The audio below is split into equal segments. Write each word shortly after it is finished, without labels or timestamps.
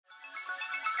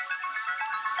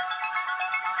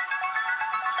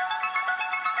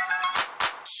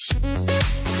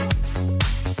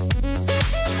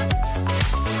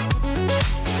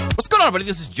on, everybody?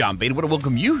 This is John Bain. I want to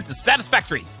welcome you to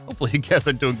Satisfactory. Hopefully you guys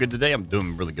are doing good today. I'm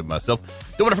doing really good myself.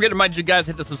 Don't want to forget to remind you guys,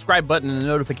 hit the subscribe button and the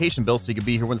notification bell so you can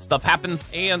be here when stuff happens.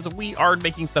 And we are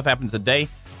making stuff happen today.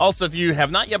 Also, if you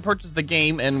have not yet purchased the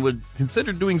game and would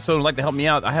consider doing so and like to help me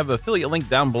out, I have an affiliate link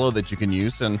down below that you can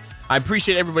use. And I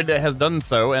appreciate everybody that has done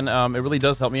so, and it really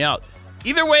does help me out.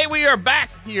 Either way, we are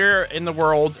back here in the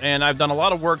world, and I've done a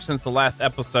lot of work since the last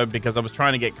episode because I was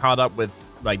trying to get caught up with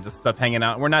like just stuff hanging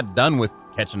out. We're not done with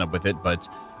catching up with it, but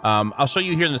I'll show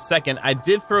you here in a second. I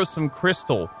did throw some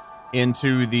crystal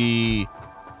into the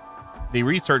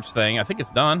research thing. I think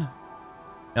it's done.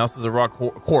 Now this is a rock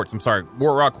quartz. I'm sorry,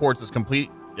 rock quartz is complete.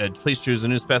 Please choose a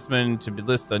new specimen to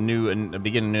list a new and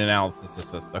begin a new analysis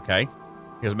assist. Okay,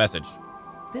 here's a message.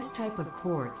 This type of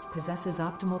quartz possesses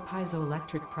optimal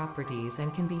piezoelectric properties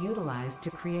and can be utilized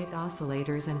to create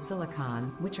oscillators and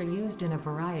silicon, which are used in a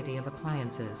variety of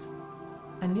appliances.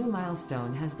 A new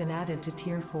milestone has been added to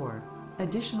Tier 4.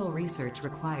 Additional research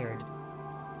required.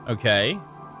 Okay.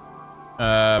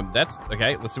 That's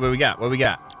okay. Let's see what we got. What we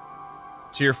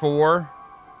got? Tier 4.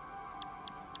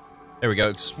 There we go.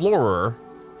 Explorer.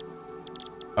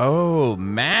 Oh,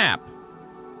 map.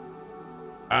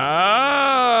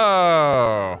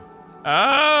 Oh.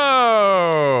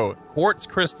 Quartz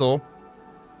crystal.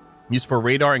 Used for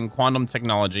radar and quantum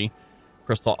technology.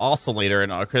 Crystal oscillator.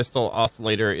 And a crystal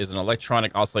oscillator is an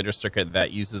electronic oscillator circuit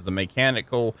that uses the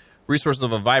mechanical resources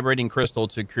of a vibrating crystal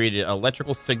to create an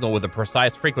electrical signal with a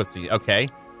precise frequency. Okay.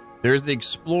 There's the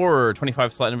Explorer.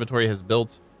 25 slot inventory has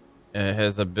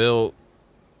a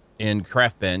built-in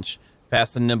craft bench.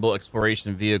 Fast and nimble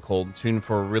exploration vehicle tuned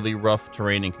for really rough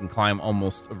terrain and can climb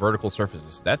almost vertical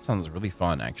surfaces. That sounds really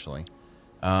fun, actually.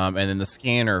 And then the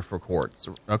scanner for quartz.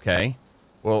 Okay.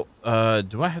 Well,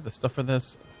 do I have the stuff for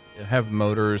this? I have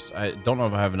motors. I don't know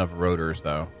if I have enough rotors,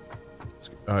 though.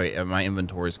 Oh, yeah, my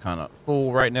inventory is kind of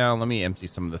full right now. Let me empty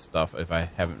some of this stuff if I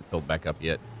haven't filled back up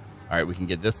yet. All right, we can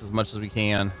get this as much as we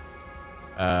can.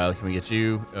 Can we get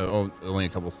you? Only a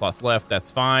couple slots left.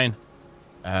 That's fine.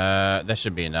 That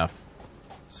should be enough.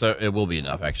 So it will be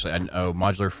enough, actually.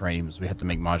 Modular frames. We have to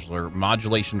make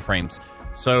modulation frames.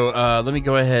 So let me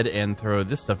go ahead and throw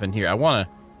this stuff in here. I want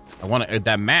to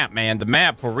that map, man. The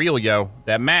map for real, yo.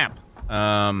 That map.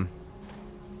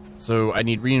 So I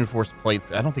need reinforced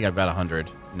plates. I don't think I've got 100.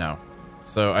 No.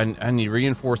 So I need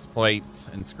reinforced plates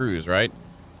and screws, right?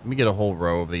 Let me get a whole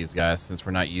row of these guys since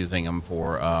we're not using them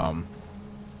for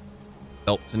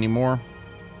belts anymore.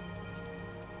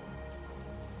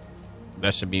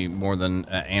 That should be more than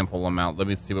an ample amount. Let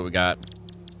me see what we got.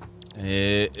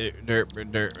 Did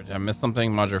I miss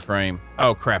something? Modular frame.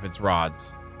 Oh, crap. It's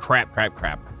rods. Crap.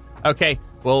 Okay.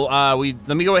 Well,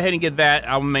 let me go ahead and get that.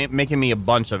 I'm making me a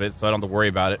bunch of it, so I don't have to worry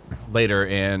about it later.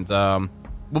 And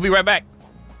we'll be right back.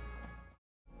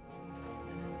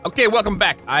 Okay, welcome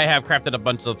back. I have crafted a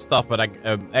bunch of stuff, but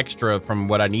extra from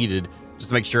what I needed, just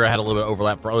to make sure I had a little bit of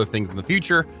overlap for other things in the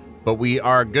future. But we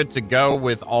are good to go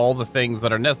with all the things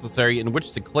that are necessary in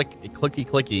which to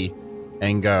clicky,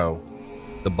 and go.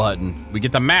 The button. We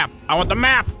get the map. I want the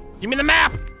map. Give me the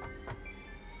map.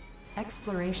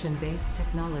 Exploration-based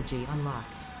technology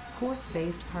unlocked.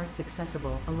 Quartz-based parts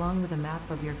accessible, along with a map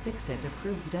of your FICSIT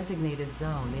approved designated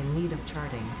zone in need of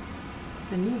charting.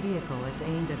 The new vehicle is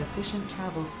aimed at efficient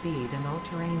travel speed and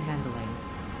all-terrain handling.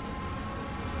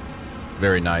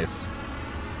 Very nice.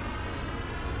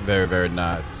 Very, very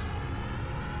nice.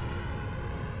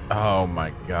 Oh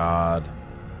my god.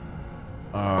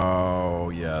 Oh,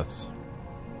 yes.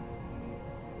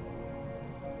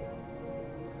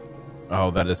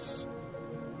 Oh, that is...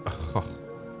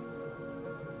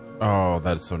 Oh,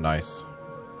 that is so nice.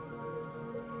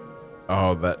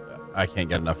 Oh, that... I can't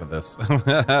get enough of this.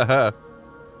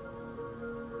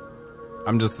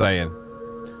 I'm just saying.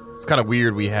 It's kind of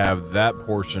weird we have that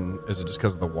portion. Is it just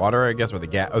because of the water, I guess? Or the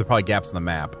gap? Oh, probably gaps in the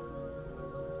map.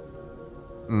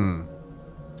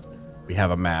 We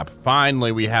have a map.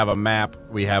 Finally, we have a map.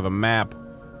 We have a map.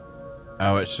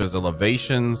 Oh, it shows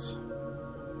elevations.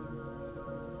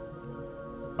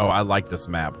 Oh, I like this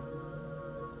map.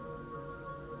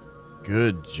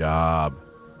 Good job.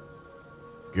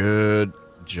 Good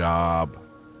job.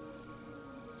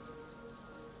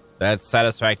 That's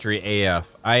satisfactory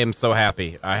AF. I am so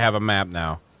happy. I have a map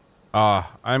now.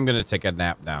 I'm going to take a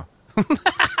nap now.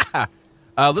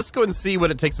 Let's go and see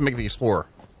what it takes to make the Explorer.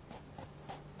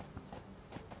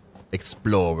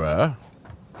 Explorer.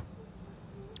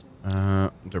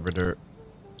 Thought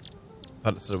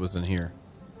it said it was in here.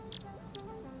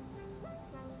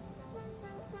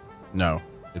 No,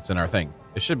 it's in our thing.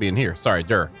 It should be in here. Sorry,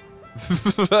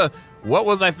 What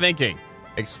was I thinking?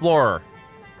 Explorer.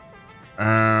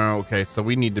 Okay, so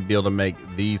we need to be able to make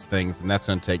these things, and that's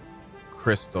going to take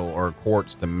crystal or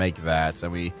quartz to make that.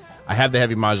 And I have the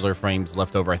heavy modular frames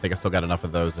left over. I think I still got enough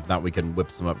of those. If not, we can whip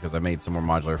some up because I made some more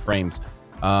modular frames.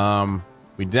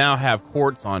 We now have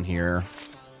quartz on here.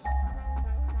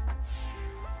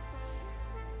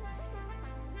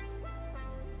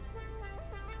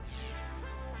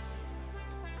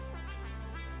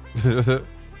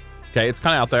 Okay, it's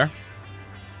kind of out there.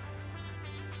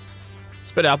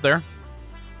 It's a bit out there.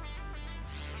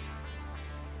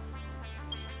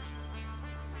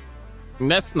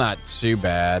 That's not too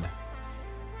bad.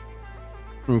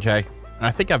 Okay.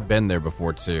 I think I've been there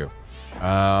before too.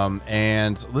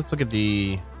 And let's look at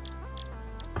the...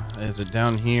 Is it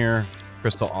down here?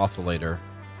 Crystal oscillator.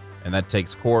 And that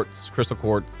takes quartz, crystal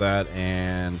quartz, that,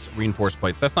 and reinforced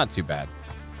plates. That's not too bad.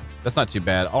 That's not too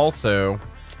bad. Also,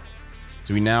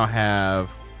 do we now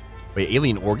have... Wait,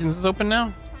 alien organs is open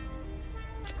now?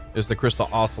 There's the crystal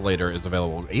oscillator is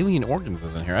available. Alien organs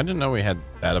is in here. I didn't know we had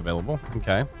that available.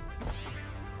 Okay.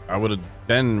 I would have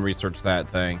then researched that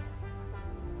thing.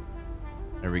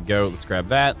 There we go. Let's grab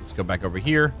that. Let's go back over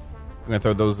here. I'm going to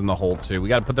throw those in the hole too. We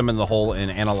got to put them in the hole and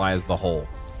analyze the hole.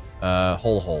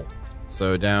 Hole.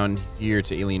 So down here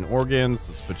to alien organs.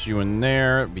 Let's put you in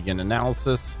there. Begin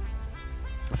analysis.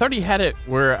 I thought he had it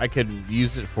where I could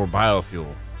use it for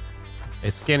biofuel.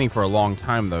 It's scanning for a long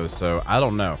time though, so I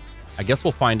don't know. I guess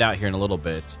we'll find out here in a little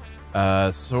bit.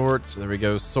 Sorts. There we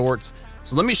go. Sorts.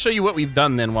 So let me show you what we've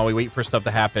done then while we wait for stuff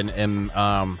to happen, and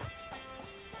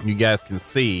you guys can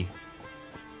see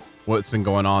what's been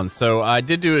going on. So I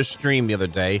did do a stream the other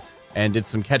day and did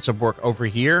some catch-up work over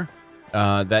here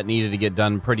that needed to get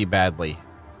done pretty badly.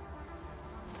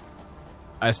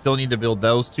 I still need to build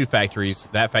those two factories,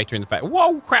 that factory and the factory.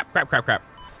 Whoa, crap.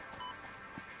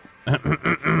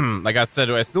 Like I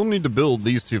said, I still need to build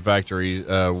these two factories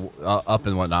up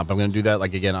and whatnot, but I'm going to do that,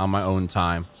 like, again, on my own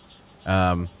time.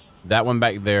 That one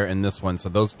back there and this one, so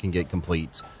those can get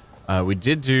complete. We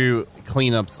did do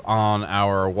cleanups on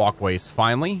our walkways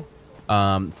finally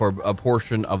for a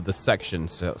portion of the section.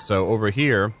 So over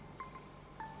here,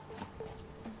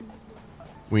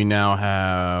 we now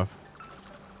have...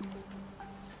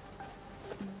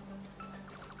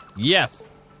 Yes!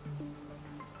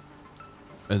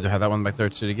 Do I have that one back there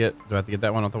to get? Do I have to get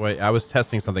that one out the way? I was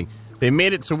testing something. They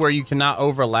made it to where you cannot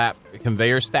overlap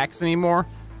conveyor stacks anymore.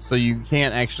 So you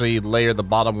can't actually layer the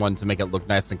bottom one to make it look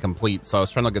nice and complete. So I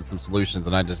was trying to look at some solutions,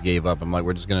 and I just gave up. I'm like,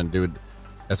 we're just going to do it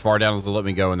as far down as they'll let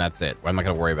me go, and that's it. I'm not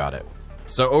going to worry about it.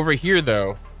 So over here,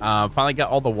 though, finally got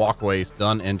all the walkways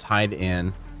done and tied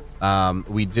in.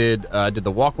 We did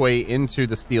the walkway into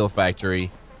the steel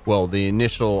factory. Well, the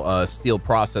initial steel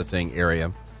processing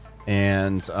area.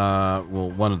 And,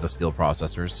 well, one of the steel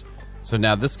processors. So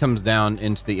now this comes down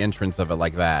into the entrance of it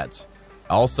like that.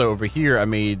 Also over here, I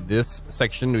made this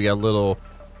section. We got a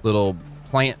little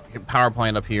power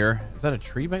plant up here. Is that a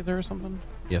tree back there or something?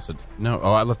 Yes. No.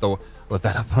 Oh, I left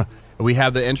that up. We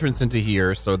have the entrance into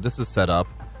here, so this is set up.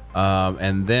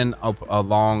 And then up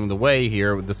along the way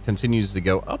here, this continues to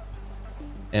go up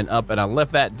and up. And I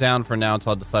left that down for now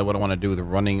until I decide what I want to do with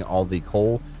running all the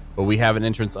coal. But we have an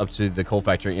entrance up to the coal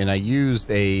factory, and I used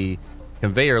a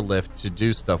conveyor lift to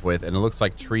do stuff with, and it looks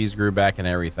like trees grew back and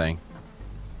everything.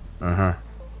 But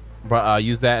I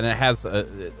use that, and it has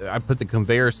I put the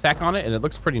conveyor stack on it, and it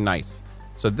looks pretty nice.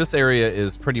 So this area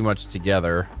is pretty much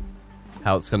together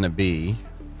how it's going to be.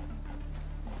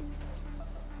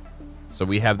 So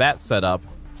we have that set up,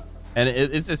 and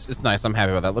it's nice. I'm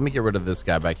happy about that. Let me get rid of this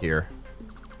guy back here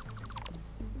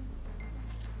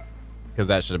because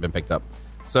that should have been picked up.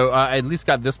 So I at least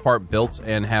got this part built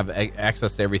and have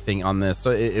access to everything on this,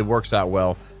 so it works out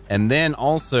well. And then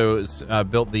also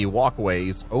built the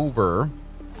walkways over.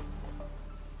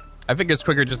 I think it's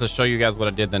quicker just to show you guys what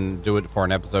I did than do it for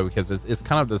an episode, because it's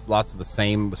kind of this lots of the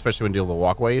same, especially when dealing with the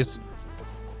walkways.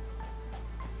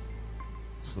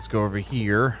 So let's go over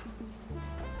here.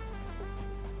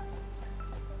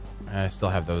 I still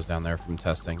have those down there from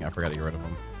testing. I forgot to get rid of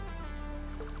them.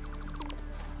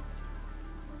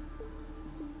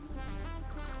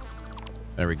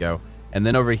 There we go. And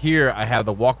then over here, I have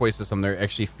the walkway system. They're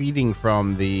actually feeding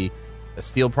from the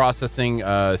steel processing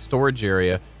storage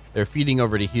area. They're feeding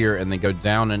over to here, and they go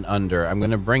down and under. I'm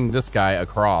going to bring this guy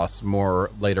across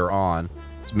more later on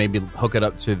to maybe hook it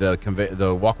up to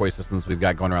the walkway systems we've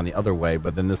got going around the other way.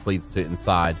 But then this leads to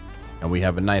inside, and we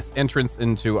have a nice entrance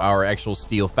into our actual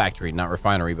steel factory, not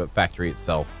refinery, but factory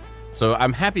itself. So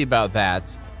I'm happy about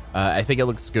that. I think it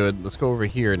looks good. Let's go over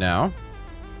here now.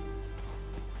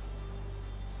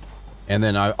 And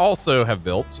then I also have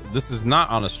built, this is not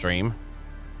on a stream,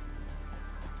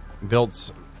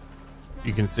 built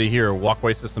You can see here a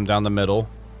walkway system down the middle.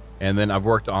 And then I've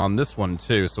worked on this one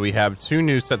too. So we have 2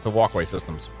 new sets of walkway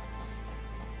systems.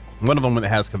 One of them that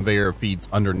has conveyor feeds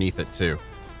underneath it too.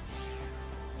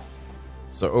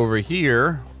 So over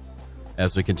here,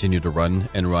 as we continue to run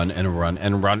and run and run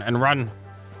and run and run.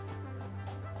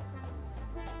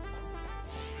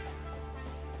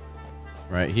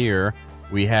 Right here,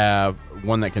 we have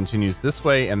one that continues this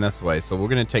way and this way. So we're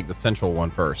going to take the central one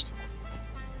first.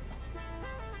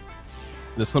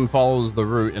 This one follows the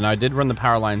route, and I did run the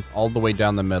power lines all the way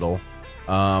down the middle.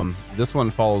 This one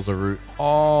follows the route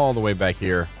all the way back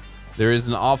here. There is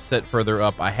an offset further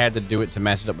up. I had to do it to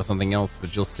match it up with something else,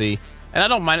 but you'll see. And I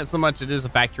don't mind it so much. It is a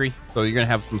factory, so you're going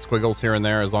to have some squiggles here and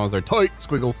there as long as they're tight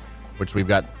squiggles, which we've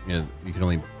got. You know, you can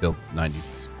only build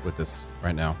 90s with this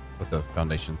right now with the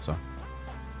foundation, so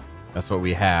that's what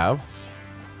we have.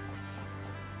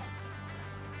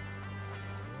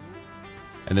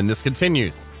 And then this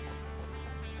continues.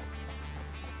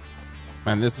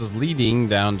 And this is leading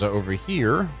down to over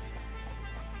here.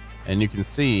 And you can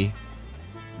see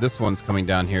this one's coming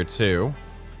down here too.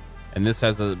 And this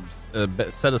has a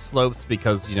set of slopes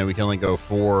because, you know, we can only go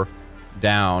 4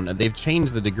 down. And they've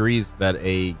changed the degrees that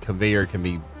a conveyor can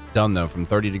be done, though, from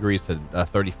 30 degrees to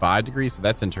 35 degrees. So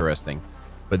that's interesting.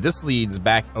 But this leads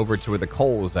back over to where the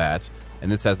coal is at.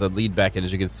 And this has a lead back. And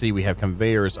as you can see, we have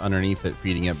conveyors underneath it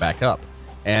feeding it back up.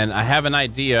 And I have an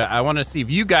idea. I want to see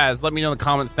if you guys, let me know in the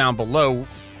comments down below.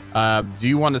 Do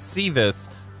you want to see this?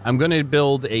 I'm going to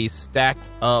build a stacked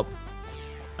up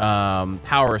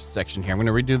power section here. I'm going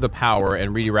to redo the power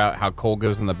and reroute how coal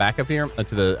goes in the back of here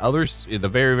to the others. The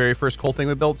very, very first coal thing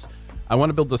we built. I want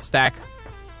to build the stack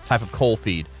type of coal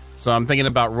feed. So I'm thinking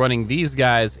about running these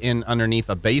guys in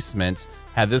underneath a basement,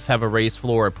 have this have a raised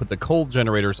floor, put the coal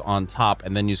generators on top,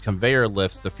 and then use conveyor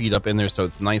lifts to feed up in there so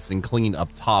it's nice and clean up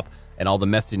top and all the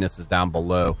messiness is down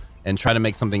below, and try to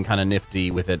make something kind of nifty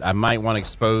with it. I might want to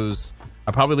expose...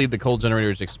 I'll probably leave the coal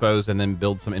generators exposed and then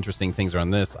build some interesting things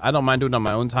around this. I don't mind doing it on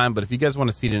my own time, but if you guys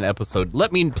want to see it in an episode,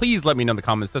 please let me know in the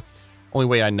comments. That's the only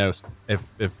way I know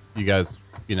if you guys,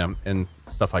 you know, and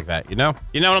stuff like that. You know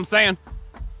what I'm saying?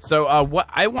 So what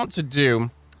I want to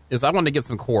do is I want to get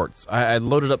some quartz. I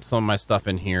loaded up some of my stuff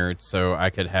in here so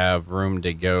I could have room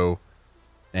to go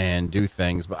and do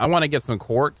things, but I want to get some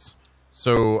quartz.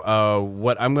 So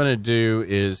what I'm going to do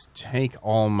is take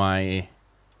all my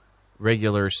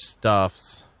regular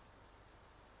stuffs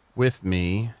with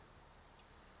me,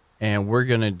 and we're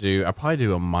going to do, I'll probably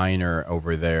do a miner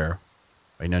over there.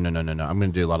 Wait, no. I'm going to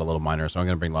do a lot of little miners, so I'm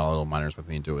going to bring a lot of little miners with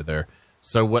me and do it there.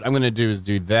 So what I'm going to do is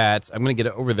do that. I'm going to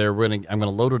get it over there. I'm going to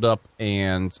load it up,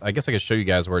 and I guess I can show you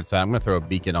guys where it's at. I'm going to throw a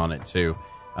beacon on it too.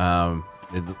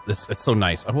 It's so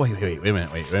nice. Oh, wait a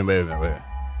minute. Wait.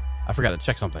 I forgot to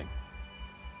check something.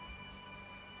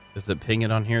 Does it ping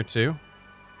it on here too?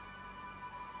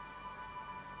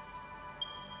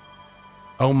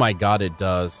 Oh my god, it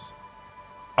does.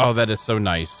 Oh, that is so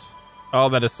nice. Oh,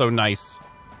 that is so nice.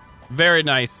 Very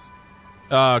nice.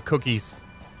 Cookies.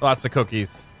 Lots of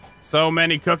cookies. So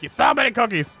many cookies. So many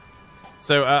cookies.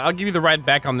 So I'll give you the ride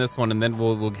back on this one, and then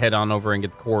we'll head on over and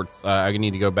get the quartz. I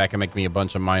need to go back and make me a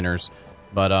bunch of miners.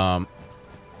 But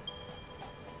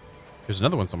there's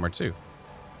another one somewhere too.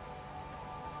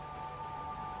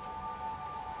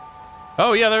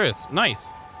 Oh, yeah, there is.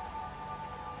 Nice.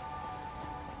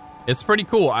 It's pretty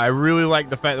cool. I really like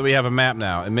the fact that we have a map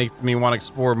now. It makes me want to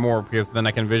explore more because then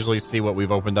I can visually see what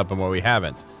we've opened up and what we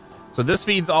haven't. So this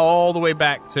feeds all the way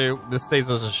back to... This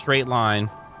stays as a straight line.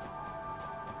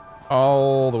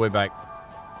 All the way back.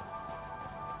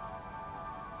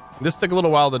 This took a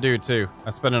little while to do, too.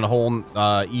 I spent a whole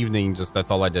evening just...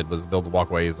 That's all I did was build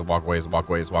walkways.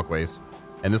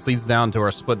 And this leads down to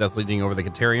our split that's leading over the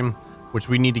Caterium, which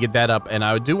we need to get that up. And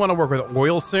I do want to work with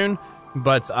oil soon,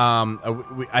 but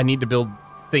I need to build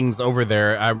things over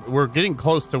there. We're getting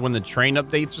close to when the train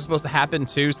updates are supposed to happen,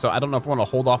 too, so I don't know if I want to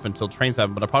hold off until trains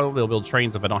happen, but I probably will build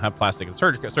trains if I don't have plastic and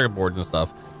circuit boards and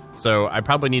stuff. So I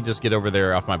probably need to just get over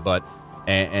there off my butt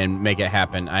and make it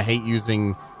happen. I hate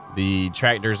using the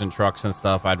tractors and trucks and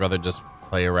stuff. I'd rather just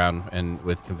play around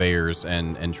with conveyors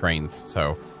and trains.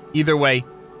 So either way,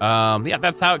 yeah,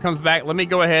 that's how it comes back. Let me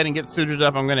go ahead and get suited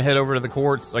up. I'm going to head over to the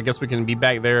quartz. I guess we can be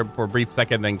back there for a brief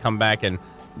second, then come back and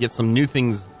get some new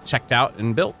things checked out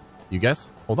and built. You guys,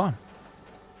 hold on.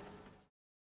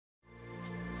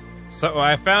 So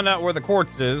I found out where the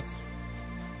quartz is.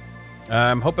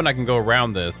 I'm hoping I can go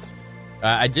around this.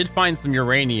 I did find some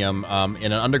uranium in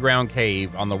an underground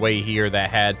cave on the way here that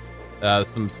had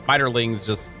some spiderlings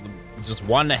just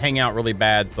wanting to hang out really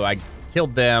bad, so I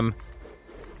killed them.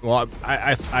 Well,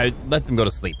 I let them go to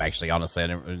sleep, actually, honestly. I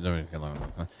didn't kill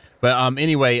them. But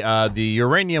anyway, the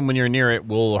uranium, when you're near it,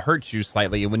 will hurt you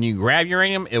slightly. And when you grab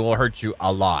uranium, it will hurt you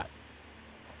a lot.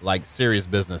 Like serious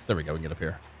business. There we go. We can get up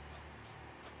here.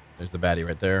 There's the baddie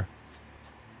right there.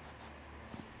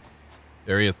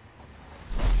 There he is.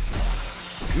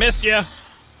 Missed ya.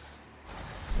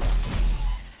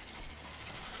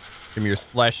 Give me your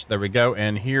flesh. There we go.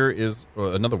 And here is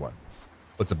another one.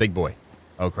 What's a big boy?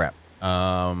 Oh, crap.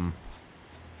 Oh,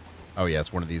 yeah.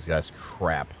 It's one of these guys.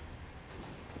 Crap.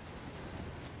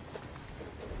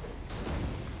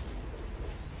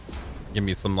 Give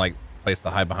me some, like, place to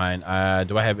hide behind.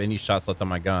 Do I have any shots left on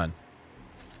my gun?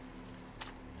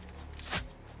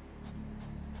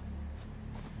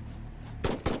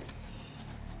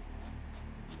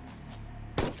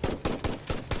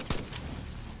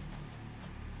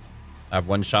 I have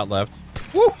 1 shot left.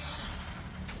 Woo!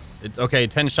 It's okay.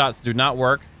 10 shots do not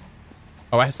work.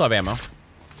 Oh, I still have ammo.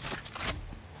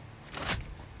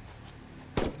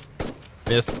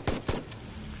 Missed.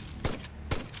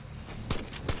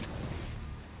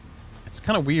 It's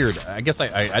kind of weird. I guess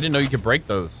I didn't know you could break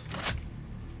those.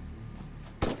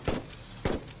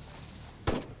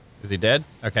 Is he dead?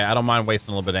 Okay, I don't mind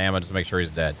wasting a little bit of ammo just to make sure he's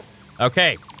dead.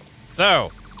 Okay,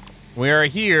 so we are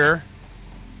here.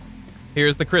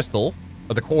 Here's the crystal,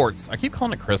 or the quartz. I keep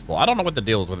calling it crystal. I don't know what the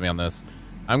deal is with me on this.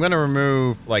 I'm going to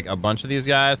remove like a bunch of these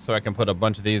guys so I can put a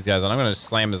bunch of these guys, and I'm going to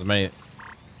slam as many...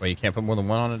 Wait, you can't put more than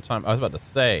one on at a time? I was about to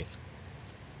say.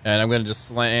 And I'm going to just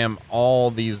slam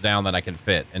all these down that I can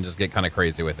fit and just get kind of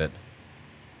crazy with it.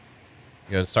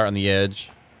 You go start on the edge.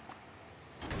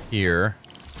 Here.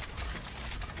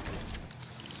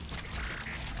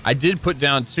 I did put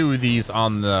down 2 of these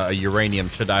on the uranium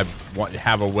should I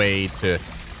have a way to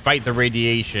fight the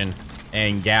radiation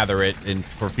and gather it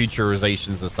for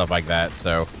futurizations and stuff like that.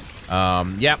 So,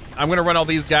 yeah, I'm going to run all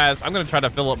these guys. I'm going to try to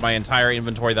fill up my entire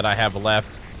inventory that I have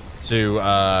left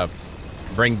to...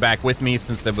 bring back with me,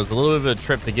 since it was a little bit of a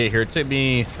trip to get here. It took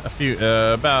me a few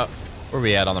about where are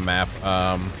we at on the map.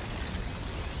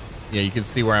 Yeah, you can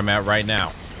see where I'm at right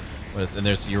now, and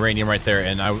there's uranium right there,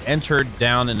 and I entered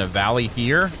down in a valley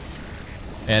here,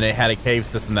 and it had a cave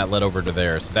system that led over to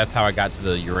there, so that's how I got to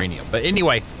the uranium. But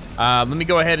anyway, let me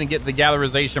go ahead and get the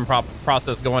gallerization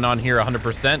process going on here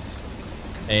 100%,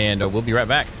 and we'll be right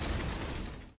back.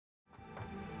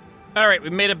 All right,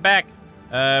 we made it back.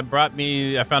 I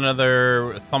found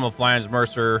another Flange,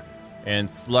 Mercer, and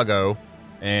Sluggo.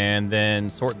 And then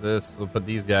sort this. We'll put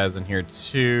these guys in here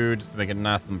too, just to make it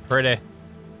nice and pretty.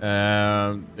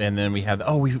 And then we have,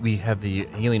 we have the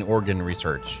alien organ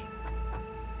research.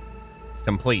 It's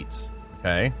complete.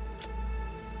 Okay.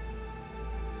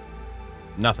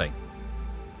 Nothing.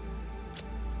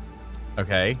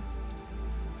 Okay.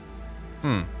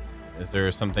 Is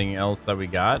there something else that we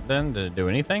got then to do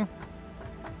anything?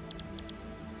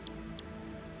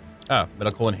 Oh,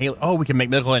 medical inhaler. Oh, we can make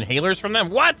medical inhalers from them.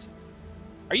 What?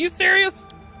 Are you serious?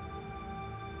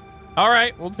 All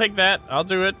right, we'll take that. I'll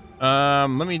do it. Let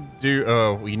me do...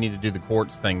 Oh, we need to do the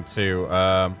quartz thing, too.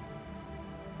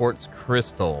 Quartz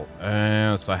crystal.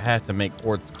 So I have to make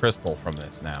quartz crystal from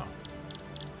this now.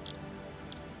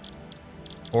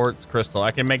 Quartz crystal.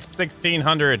 I can make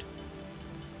 1,600.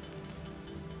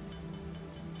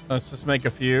 Let's just make a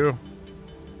few.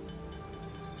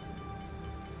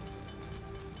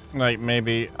 Like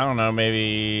maybe, I don't know,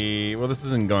 maybe... Well, this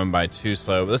isn't going by too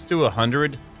slow. Let's do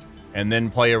 100 and then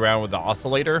play around with the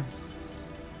oscillator.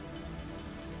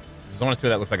 Because I want to see what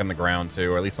that looks like on the ground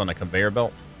too, or at least on a conveyor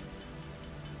belt.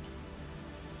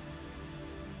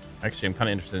 Actually, I'm kind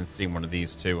of interested in seeing one of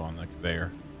these too on the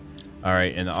conveyor. All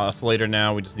right, and the oscillator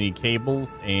now, we just need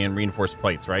cables and reinforced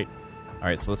plates, right? All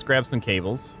right, so let's grab some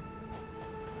cables.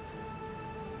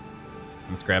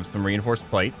 Let's grab some reinforced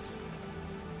plates.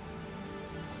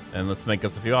 And let's make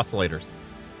us a few oscillators.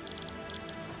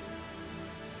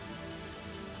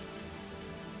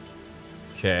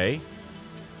 Okay.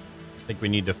 I think we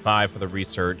need to 5 for the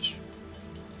research.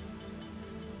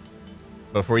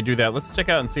 Before we do that, let's check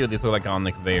out and see what these look like on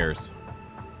the conveyors.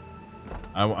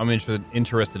 I'm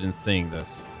interested in seeing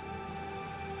this.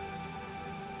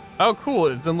 Oh, cool.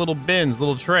 It's in little bins,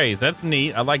 little trays. That's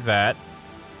neat. I like that.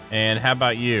 And how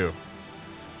about you?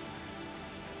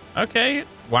 Okay.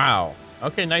 Wow.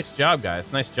 Okay, nice job,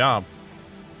 guys. Nice job.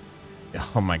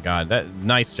 Oh my God,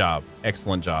 nice job.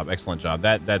 Excellent job. Excellent job.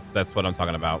 That's what I'm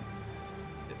talking about.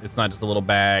 It's not just a little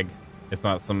bag. It's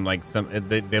not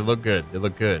they look good. They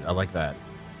look good. I like that.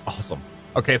 Awesome.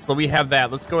 Okay, so we have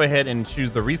that. Let's go ahead and choose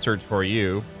the research for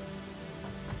you.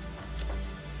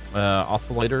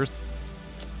 Oscillators.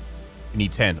 We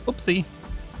need 10. Oopsie.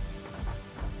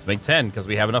 Let's make 10 because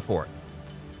we have enough for it.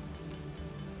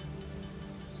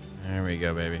 There we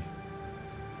go, baby.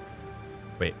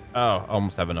 Wait. Oh, I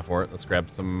almost have enough for it. Let's grab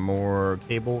some more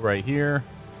cable right here.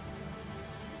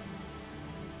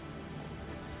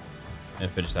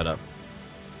 And finish that up.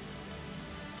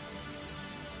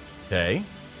 Okay.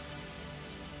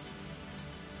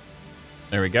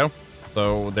 There we go.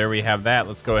 So there we have that.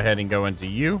 Let's go ahead and go into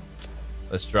you.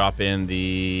 Let's drop in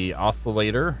the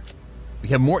oscillator. We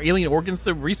have more alien organs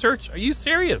to research? Are you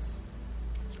serious?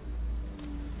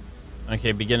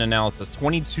 Okay, begin analysis.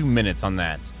 22 minutes on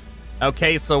that.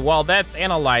 Okay, so while that's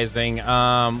analyzing,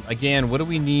 again, what do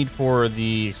we need for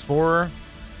the Explorer?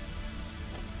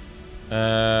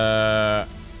 Let's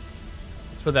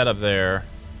put that up there.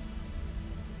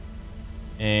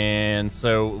 And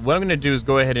so what I'm going to do is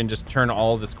go ahead and just turn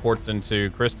all of this quartz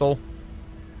into crystal.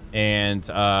 And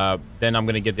then I'm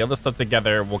going to get the other stuff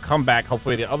together. We'll come back.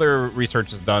 Hopefully the other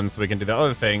research is done so we can do the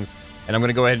other things. And I'm going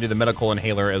to go ahead and do the medical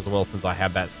inhaler as well since I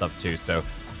have that stuff too. So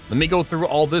let me go through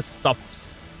all this stuff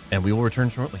and we will return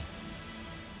shortly.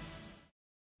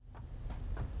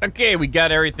 Okay, we got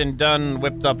everything done,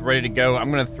 whipped up, ready to go. I'm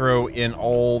going to throw in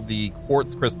all the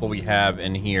quartz crystal we have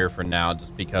in here for now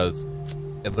just because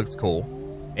it looks cool.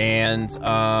 And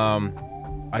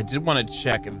I did want to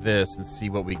check this and see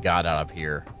what we got out of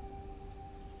here.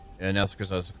 And now,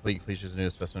 Chris, I was completely choose a new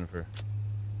specimen for.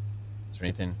 Is there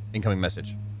anything? Incoming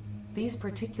message. These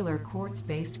particular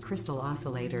quartz-based crystal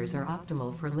oscillators are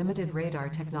optimal for limited radar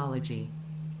technology.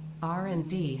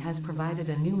 R&D has provided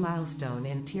a new milestone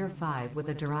in Tier 5 with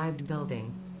a derived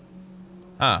building.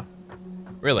 Huh.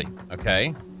 Really?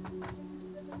 Okay.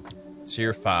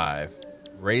 Tier 5.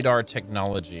 Radar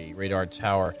technology. Radar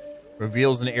tower.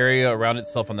 Reveals an area around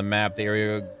itself on the map. The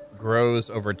area grows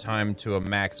over time to a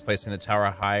max. Placing the tower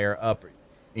higher up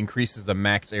increases the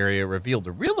max area revealed.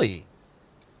 Really?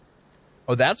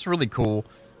 Oh, that's really cool.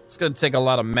 It's going to take a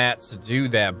lot of mats to do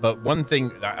that. But one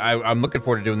thing, I'm looking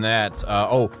forward to doing that.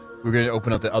 We're going to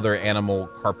open up the other animal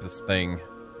carpus thing.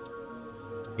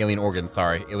 Alien organs,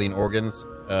 sorry. Alien organs.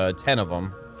 10 of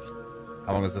them.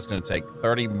 How long is this going to take?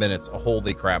 30 minutes. Oh,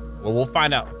 holy crap. Well, we'll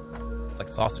find out. It's like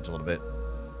sausage a little bit.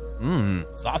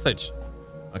 Sausage.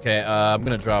 Okay, I'm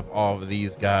going to drop all of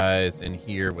these guys in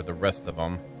here with the rest of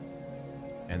them.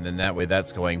 And then that way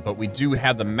that's going. But we do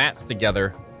have the mats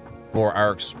together for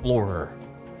our Explorer.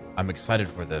 I'm excited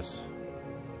for this.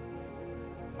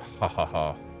 Ha ha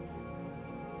ha.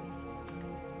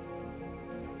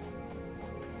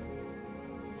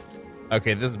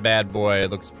 Okay, this bad boy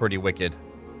looks pretty wicked.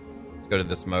 Let's go to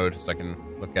this mode so I can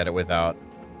look at it without.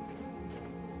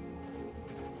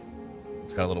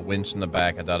 It's got a little winch in the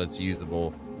back. I doubt it's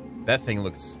usable. That thing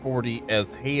looks sporty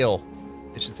as hell.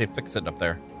 It should say FICSIT up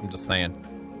there. I'm just saying.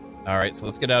 All right, so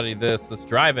let's get out of this. Let's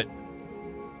drive it.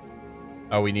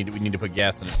 Oh, we need to put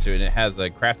gas in it too, and it has a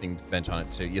crafting bench on it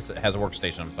too. Yes, it has a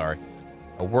workstation. I'm sorry,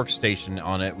 a workstation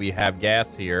on it. We have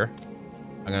gas here.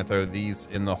 I'm gonna throw these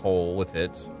in the hole with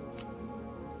it.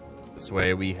 This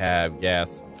way we have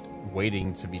gas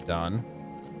waiting to be done.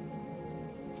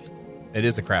 It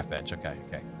is a craft bench. Okay,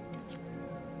 okay.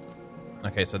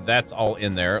 Okay, so that's all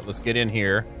in there. Let's get in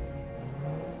here.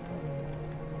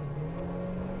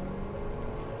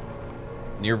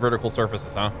 Near vertical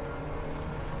surfaces, huh?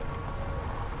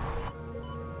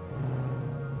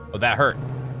 Oh, that hurt.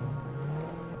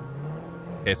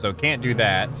 Okay, so can't do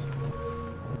that.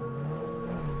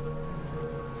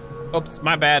 Oops,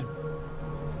 my bad.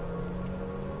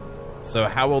 So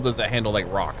how well does it handle,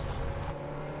 like, rocks?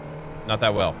 Not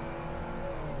that well.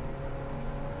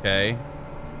 Okay.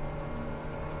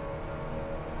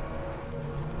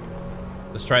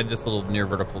 Let's try this little near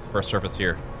vertical surface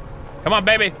here. Come on,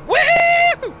 baby. Woo!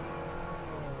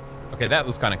 Okay, that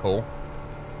was kind of cool.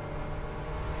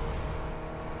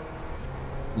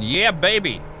 Yeah,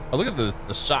 baby. Oh, look at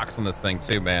the shocks on this thing,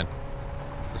 too, man.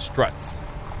 The struts.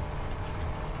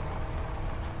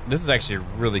 This is actually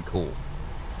really cool.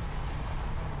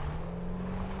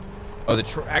 Oh, the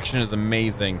traction is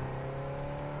amazing.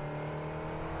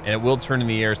 And it will turn in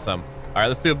the air some. All right,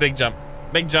 let's do a big jump.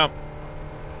 Big jump.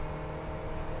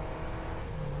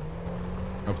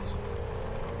 Oops.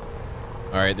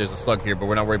 All right, there's a slug here, but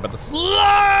we're not worried about the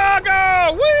slug.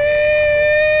 Oh,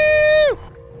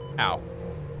 woo! Ow.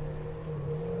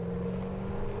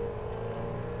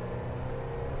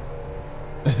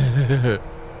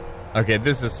 Okay,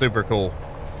 this is super cool.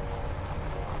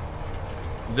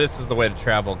 This is the way to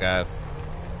travel, guys.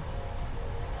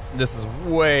 This is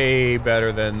way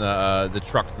better than the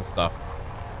trucks and stuff.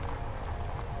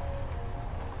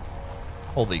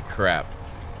 Holy crap.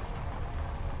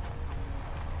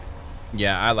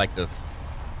 Yeah, I like this.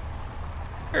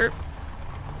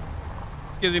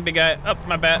 Excuse me, big guy. Oh,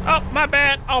 my bad. Oh, my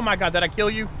bad. Oh, my God. Did I kill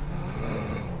you?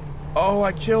 Oh,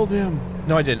 I killed him.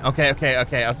 No, I didn't. Okay.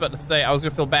 I was about to say, I was going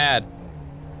to feel bad.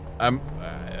 I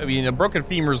mean, a broken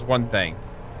femur is one thing.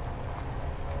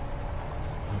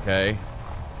 Okay.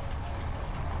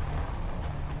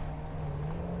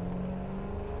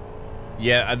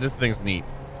 Yeah, this thing's neat.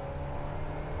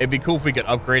 It'd be cool if we could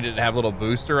upgrade it to have a little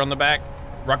booster on the back.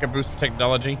 Rocket booster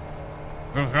technology.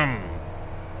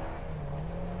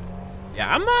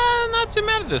 Yeah, I'm not too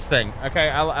mad at this thing. Okay,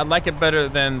 I like it better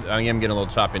than... I am getting a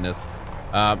little choppiness.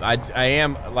 I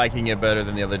am liking it better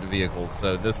than the other vehicles.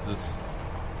 So this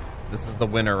is the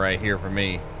winner right here for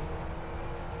me.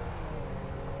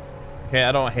 Okay,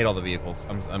 I don't hate all the vehicles.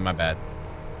 I'm my bad.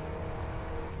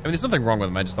 I mean, there's nothing wrong with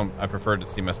them. I just don't. I prefer to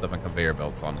see my stuff on conveyor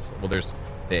belts, honestly. Well, there's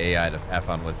the AI to have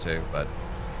fun with too, but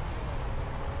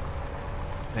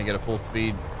can I get a full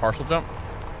speed partial jump?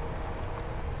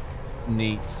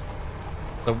 Neat.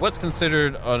 So, what's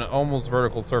considered an almost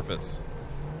vertical surface?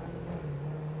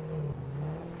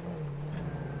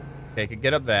 Okay, I could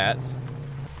get up that.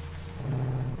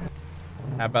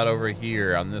 How about over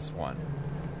here on this one?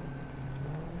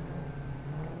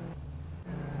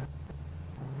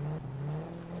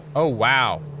 Oh,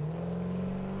 wow.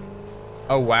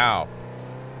 Oh, wow.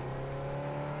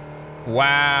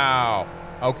 Wow.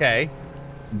 Okay.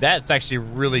 That's actually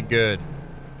really good.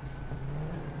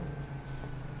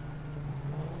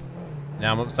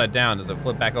 Now I'm upside down. Does it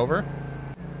flip back over?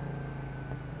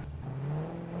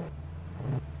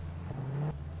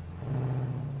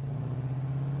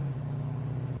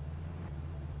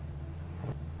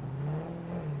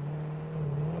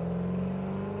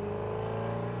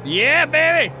 Yeah,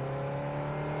 baby!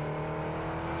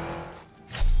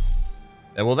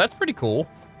 Well, that's pretty cool.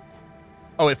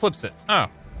 Oh, it flips it. Oh,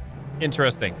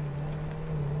 interesting.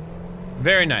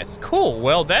 Very nice. Cool.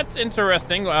 Well, that's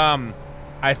interesting.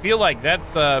 I feel like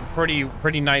that's a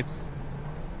pretty nice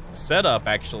setup,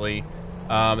 actually,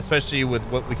 especially with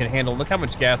what we can handle. Look how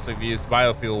much gas we've used,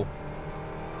 biofuel.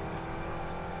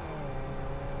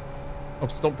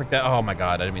 Oops, don't break that. Oh, my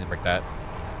God. I didn't mean to break that.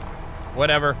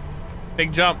 Whatever.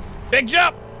 Big jump. Big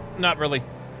jump! Not really.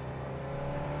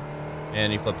 And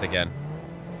he flipped again.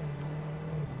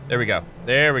 There we go.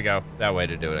 There we go. That way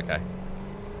to do it. Okay.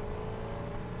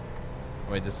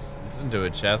 Wait, this isn't a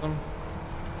chasm?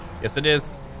 Yes, it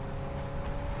is.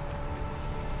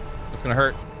 It's gonna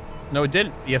hurt. No, it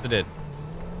didn't. Yes, it did.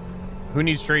 Who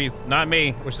needs trees? Not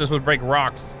me. Wish this would break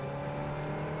rocks.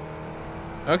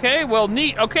 Okay, well,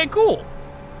 neat. Okay, cool.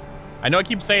 I know I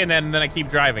keep saying that and then I keep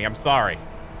driving. I'm sorry.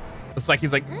 It's like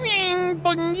he's like,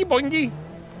 boingy, boingy.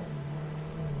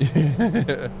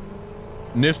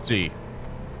 Nifty.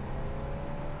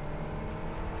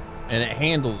 And it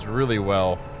handles really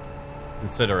well,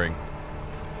 considering.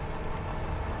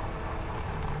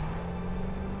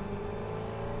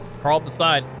 Crawl up the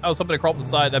side. I was hoping to crawl up the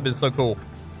side. That'd been so cool.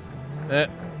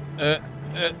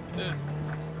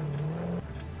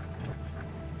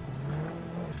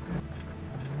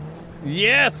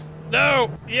 Yes. No.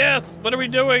 Yes. What are we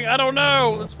doing? I don't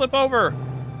know. Let's flip over.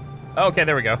 Okay,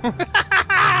 there we go.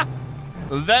 That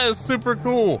is super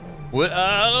cool. What?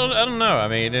 I don't know. I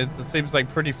mean, it seems like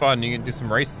pretty fun. You can do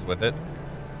some races with it.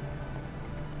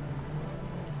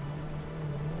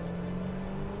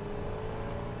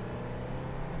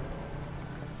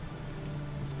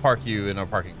 Let's park you in our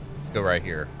parking. Let's go right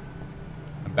here.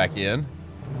 I'm back in.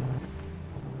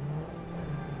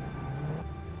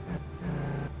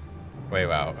 Wait,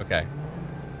 wow. Okay.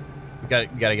 We gotta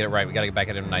get it right. We gotta get back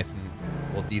at him nice and,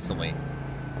 well, decently.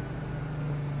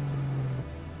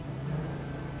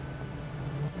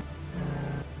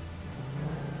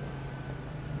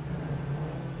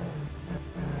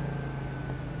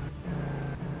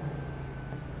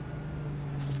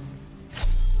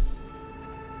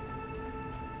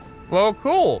 Well,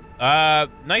 cool.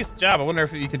 Nice job. I wonder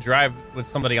if you could drive with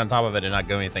somebody on top of it and not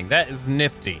go anything. That is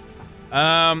nifty.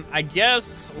 I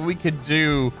guess we could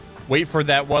wait for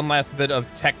that one last bit of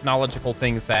technological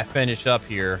things to finish up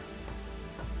here.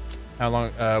 How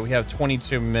long? We have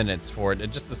 22 minutes for it,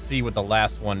 just to see what the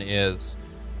last one is.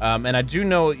 And I do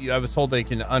know, I was told they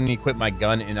can unequip my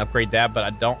gun and upgrade that, but I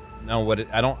don't know what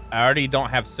I already don't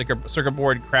have circuit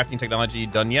board crafting technology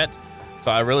done yet. So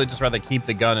I really just rather keep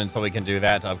the gun until we can do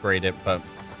that to upgrade it. But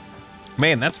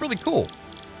man, that's really cool.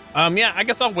 Yeah, I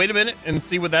guess I'll wait a minute and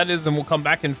see what that is, and we'll come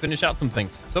back and finish out some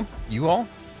things. So you all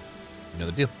know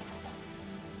the deal.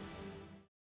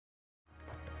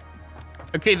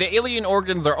 Okay, the alien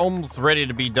organs are almost ready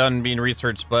to be done being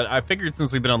researched, but I figured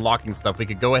since we've been unlocking stuff, we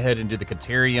could go ahead and do the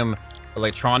Caterium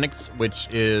electronics, which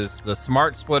is the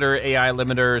smart splitter, AI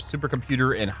limiter,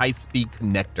 supercomputer, and high-speed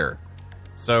connector.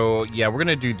 So yeah, we're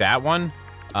gonna do that one.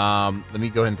 Let me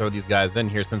go ahead and throw these guys in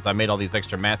here since I made all these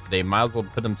extra mats today. Might as well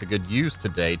put them to good use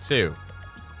today, too.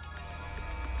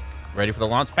 Ready for the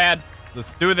launch pad?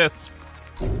 Let's do this.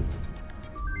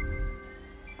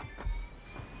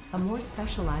 A more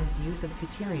specialized use of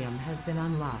deuterium has been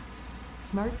unlocked.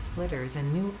 Smart splitters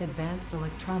and new advanced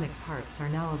electronic parts are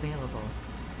now available.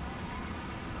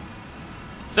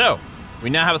 So, we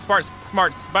now have a smart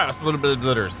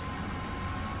splitters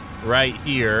right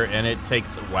here, and it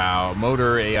takes, wow,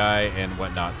 motor, AI, and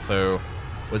whatnot. So,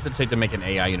 what does it take to make an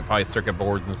AI unit? Probably circuit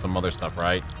boards and some other stuff,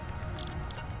 right?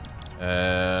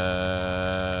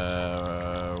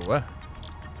 What?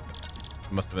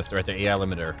 Must have missed it right there. AI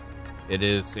limiter. It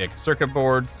is circuit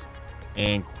boards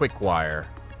and quick wire.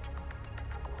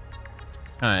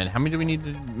 And how many do we need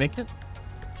to make it?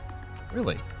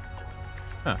 Really?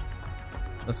 Huh.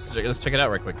 Let's check it out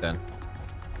right quick then.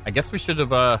 I guess we should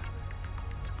have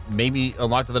maybe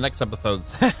unlocked the next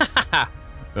episodes. I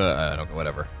don't know,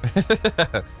 whatever.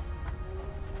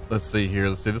 Let's see here.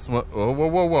 Let's do this one.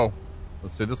 Whoa.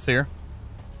 Let's do this here.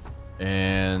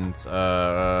 And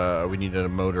we needed a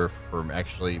motor for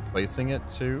actually placing it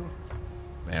too.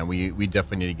 Man, we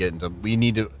definitely need to get into. We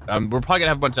need to. We're probably gonna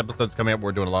have a bunch of episodes coming up.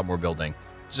 We're doing a lot more building.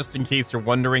 Just in case you're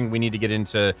wondering, we need to get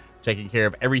into taking care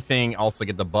of everything. Also,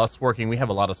 get the bus working. We have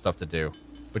a lot of stuff to do,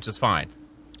 which is fine.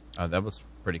 That was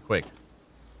pretty quick.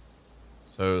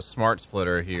 So, smart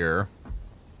splitter here.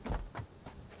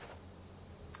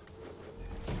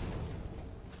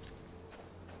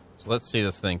 So let's see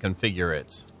this thing. Configure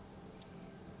it.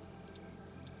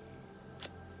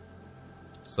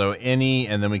 So any,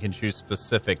 and then we can choose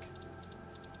specific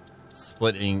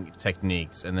splitting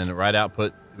techniques. And then the right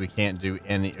output, we can't do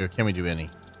any, or can we do any?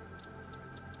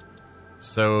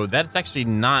 So that's actually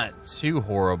not too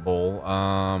horrible.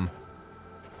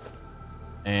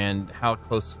 And how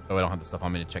close, oh, I don't have the stuff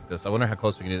on me to check this. I wonder how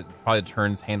close we can do it. Probably the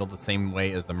turns handled the same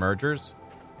way as the mergers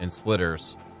and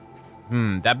splitters.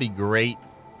 That'd be great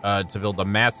to build a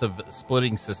massive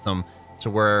splitting system to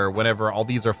where whenever all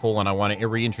these are full and I want to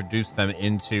reintroduce them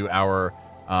into our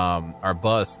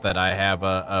bus, that I have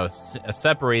a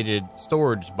separated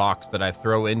storage box that I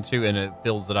throw into, and it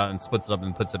fills it out and splits it up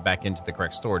and puts it back into the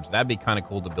correct storage. That'd be kind of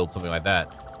cool to build something like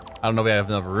that. I don't know if we have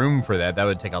enough room for that. That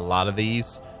would take a lot of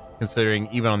these, considering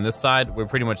even on this side, we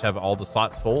pretty much have all the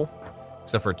slots full,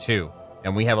 except for 2.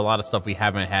 And we have a lot of stuff we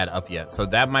haven't had up yet. So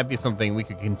that might be something we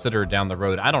could consider down the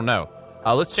road. I don't know.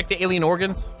 Let's check the alien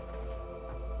organs.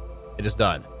 It is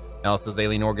done. Analysis of the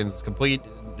alien organs is complete.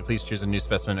 Please choose a new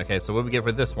specimen. Okay, so what do we get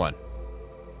for this one?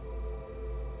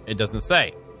 It doesn't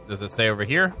say. Does it say over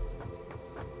here?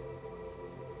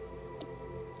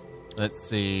 Let's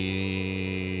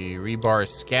see. Rebar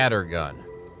scatter gun.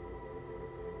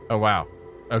 Oh, wow.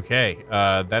 Okay,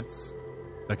 that's...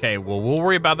 Okay, well, we'll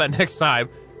worry about that next time,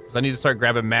 because I need to start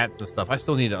grabbing mats and stuff. I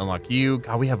still need to unlock you.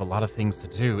 God, we have a lot of things to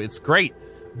do. It's great.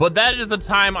 But that is the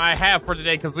time I have for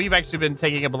today, because we've actually been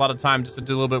taking up a lot of time just to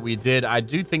do a little bit we did. I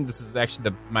do think this is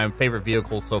actually my favorite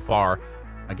vehicle so far.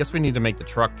 I guess we need to make the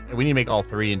truck. We need to make all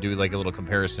 3 and do like a little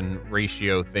comparison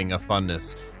ratio thing of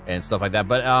funness and stuff like that.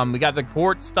 But we got the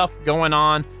quartz stuff going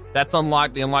on. That's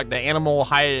unlocked. They unlocked the animal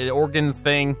high organs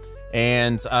thing.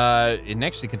 And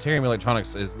actually, Deuterium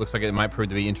electronics looks like it might prove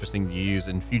to be interesting to use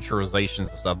in futurizations and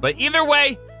stuff. But either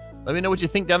way, let me know what you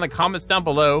think down in the comments down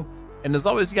below. And as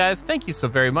always, guys, thank you so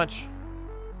very much.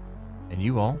 And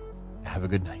you all have a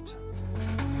good night.